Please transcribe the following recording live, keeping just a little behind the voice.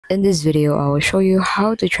In this video, I will show you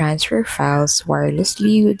how to transfer files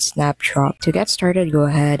wirelessly with Snapdrop. To get started, go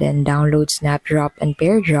ahead and download Snapdrop and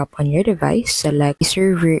AirDrop on your device. Select the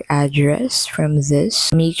server address from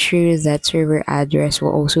this. Make sure that server address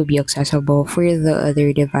will also be accessible for the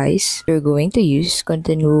other device you're going to use.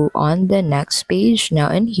 Continue on the next page. Now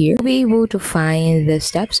in here, you'll be able to find the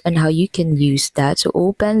steps on how you can use that. So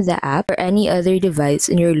open the app or any other device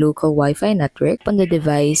in your local Wi-Fi network on the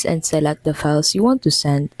device and select the files you want to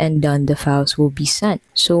send, and done, the files will be sent.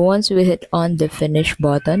 So once we hit on the finish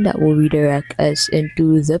button, that will redirect us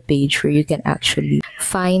into the page where you can actually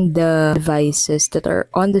find the devices that are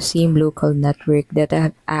on the same local network that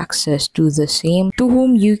have access to the same to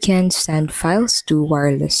whom you can send files to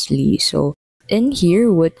wirelessly. So in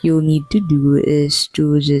here, what you'll need to do is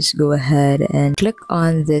to just go ahead and click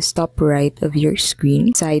on this top right of your screen.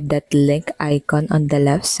 Inside that link icon on the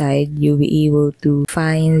left side, you'll be able to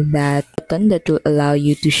find that button that will allow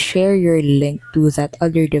you to share your link to that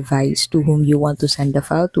other device to whom you want to send the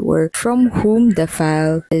file to, or from whom the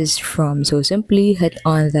file is from. So simply hit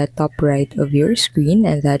on that top right of your screen,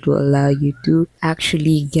 and that will allow you to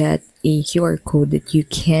actually get a QR code that you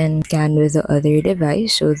can scan with the other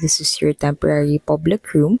device. So this is your temporary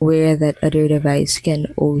public room where that other device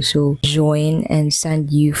can also join and send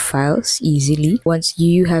you files easily. Once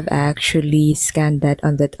you have actually scanned that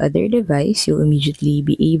on that other device, you'll immediately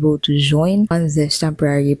be able to join on this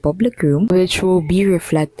temporary public room, which will be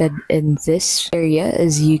reflected in this area.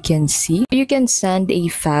 As you can see, you can send a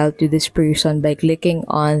file to this person by clicking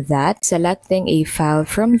on that, selecting a file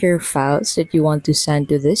from your files that you want to send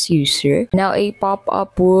to this user. Now a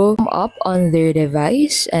pop-up will come up on their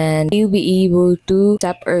device and you'll be able to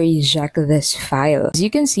accept or reject this file. As you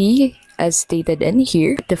can see, as stated in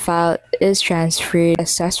here, the file is transferred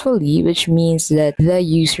successfully, which means that the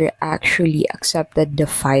user actually accepted the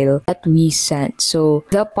file that we sent. So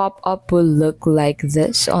the pop-up will look like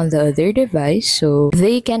this on the other device. So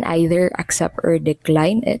they can either accept or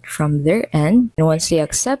decline it from their end. And once they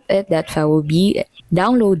accept it, that file will be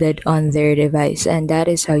downloaded on their device. And that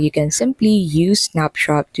is how you can simply use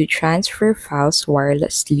Snapdrop to transfer files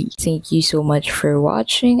wirelessly. Thank you so much for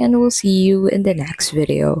watching, and we'll see you in the next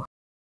video.